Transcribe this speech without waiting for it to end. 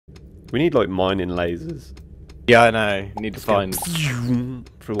We need like mining lasers. Yeah, I know. Need to find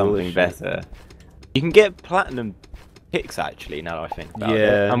for all something better. You can get platinum picks actually. Now that I think about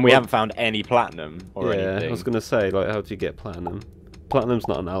it, and we haven't found any platinum or anything. I was gonna say, like, how do you get platinum? Platinum's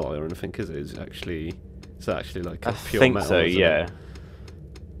not an alloy or anything, is it? It's actually like a pure metal. I think so. Yeah.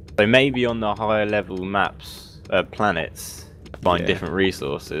 So maybe on the higher level maps, planets, find different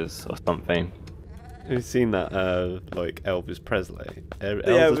resources or something. Have you seen that, like, Elvis Presley?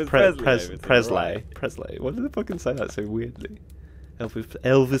 Presley. Why did I fucking say that so weirdly?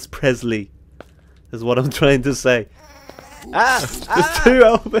 Elvis Presley is what I'm trying to say. There's two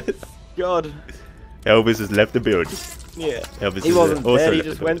Elvis. God. Elvis has left the building. Yeah. Elvis he wasn't also dead, he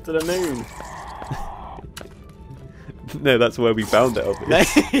just went to the moon. No, that's where we found Elvis.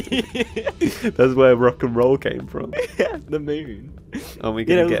 That's where rock and roll came from. The moon. Are we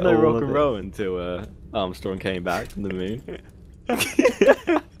gonna get no all rock and roll until Armstrong came back from the moon.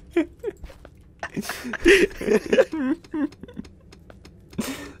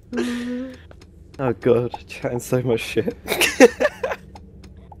 Oh god, chatting so much shit.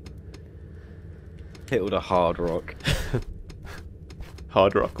 Hit all the hard rock.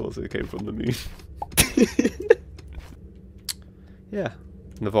 Hard rock also came from the moon. Yeah,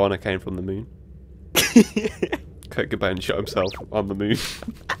 Nirvana came from the moon. Kurt Cobain shot himself on the moon.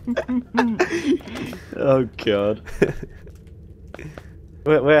 Oh god.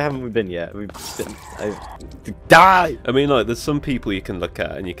 Where haven't we been yet? We've been... Die! I mean, like, there's some people you can look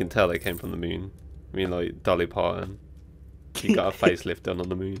at and you can tell they came from the moon. I mean, like, Dolly Parton. She got a facelift done on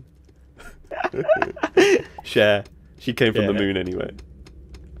the moon. Cher. She came from the moon anyway.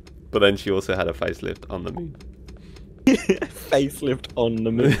 But then she also had a facelift on the moon. Facelift on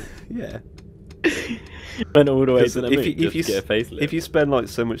the moon? Yeah. Went all the way to the moon just to get a facelift. If you spend like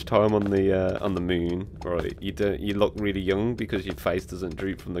so much time on the moon, right, you look really young because your face doesn't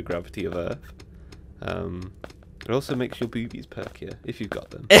droop from the gravity of Earth. It also makes your boobies perkier if you've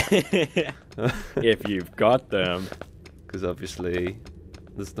got them. If you've got them, because obviously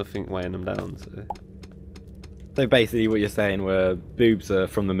there's nothing weighing them down. So basically, what you're saying, were boobs are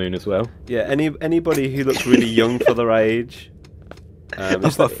from the moon as well. Yeah, anybody who looks really young for their age.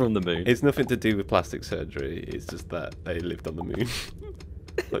 It's not from the moon. It's nothing to do with plastic surgery. It's just that they lived on the moon,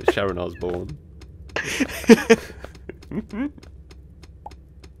 like Sharon Osbourne.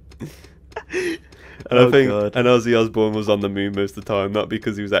 And I think Ozzy Osbourne was on the moon most of the time, not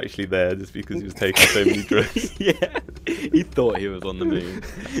because he was actually there, just because he was taking so many drugs. Yeah, he thought he was on the moon.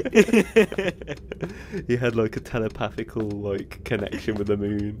 He had like a telepathical like connection with the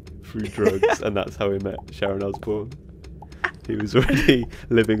moon through drugs, and that's how he met Sharon Osbourne. He was already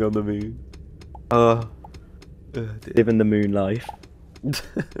living on the moon. Living the moon life.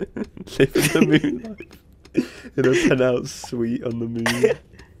 Living the moon life in a penthouse suite on the moon.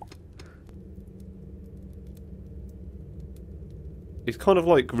 It's kind of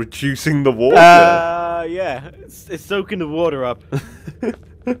like reducing the water. Yeah, it's soaking the water up.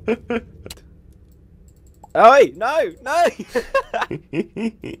 Oh wait, no!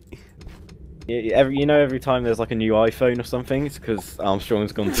 You know, every time there's like a new iPhone or something, it's because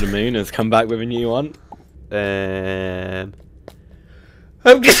Armstrong's gone to the moon and has come back with a new one. I'm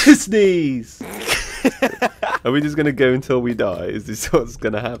gonna sneeze. Are we just gonna go until we die? Is this what's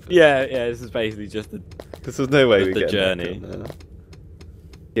gonna happen? Yeah. This is basically just the. Because there's no way we the get journey.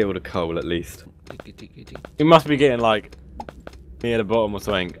 Get all the coal at least. You must be getting like near the bottom or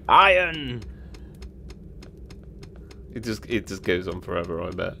something. Iron. It just goes on forever,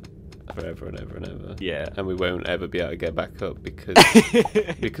 I bet. Forever and ever and ever. Yeah. And we won't ever be able to get back up because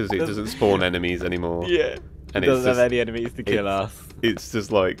it doesn't spawn enemies anymore. Yeah. And it doesn't have any enemies to kill us. It's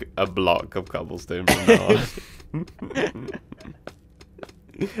just like a block of cobblestone from now on.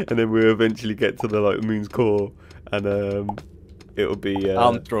 And then we'll eventually get to the like moon's core, and it'll be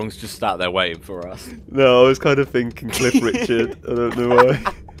Armstrong's just sat there waiting for us. No, I was kind of thinking Cliff Richard. I don't know why.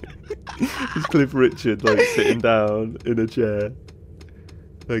 It's Cliff Richard like sitting down in a chair,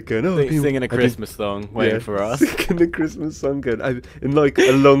 like going, singing a Christmas song, waiting for us. Singing the Christmas song, going in like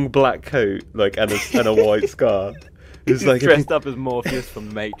a long black coat, like and a white scarf. It's like dressed up as Morpheus from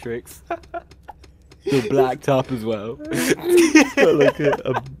The Matrix. Still blacked up as well. He's got like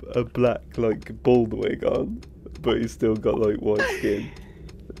a black like bald wig on, but he's still got like white skin.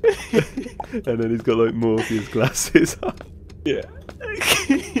 And then he's got like Morpheus glasses on. Yeah.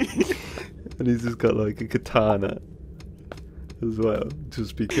 And he's just got like a katana as well,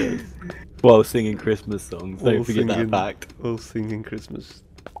 just because. While singing Christmas songs, don't forget that fact. While singing Christmas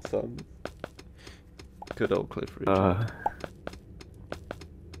songs. Good old Cliff Richard.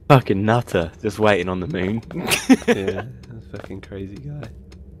 Fucking nutter, just waiting on the moon. Yeah, that's a fucking crazy guy.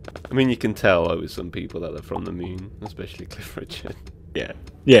 I mean, you can tell with some people that they're from the moon, especially Cliff Richard. Yeah.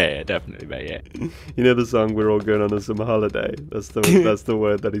 Yeah, definitely, mate. Yeah. You know the song "We're All Going on a Summer Holiday"? That's the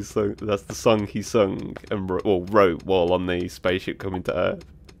word that he sung. That's the song he sung and wrote while on the spaceship coming to Earth.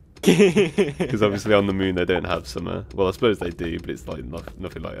 Because obviously on the moon they don't have summer. Well, I suppose they do, but it's like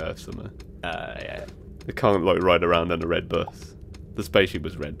nothing like Earth summer. Yeah. They can't like ride around on a red bus. The spaceship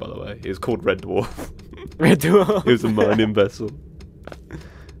was red, by the way. It was called Red Dwarf. Red Dwarf. It was a mining vessel.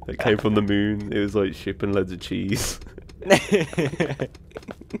 It came from the moon. It was like shipping loads of cheese.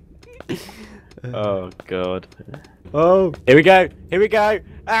 Oh god. Oh, Here we go. Here we go.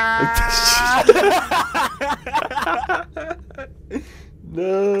 Ah!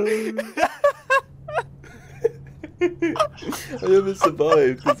 no! I almost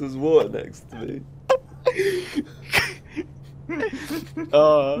survived because there's water next to me.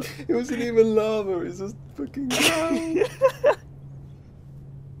 Oh. It wasn't even lava, it was just fucking ground.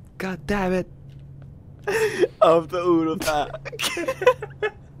 God damn it. After all of that.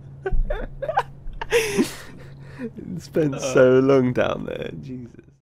 Spent so long down there, Jesus.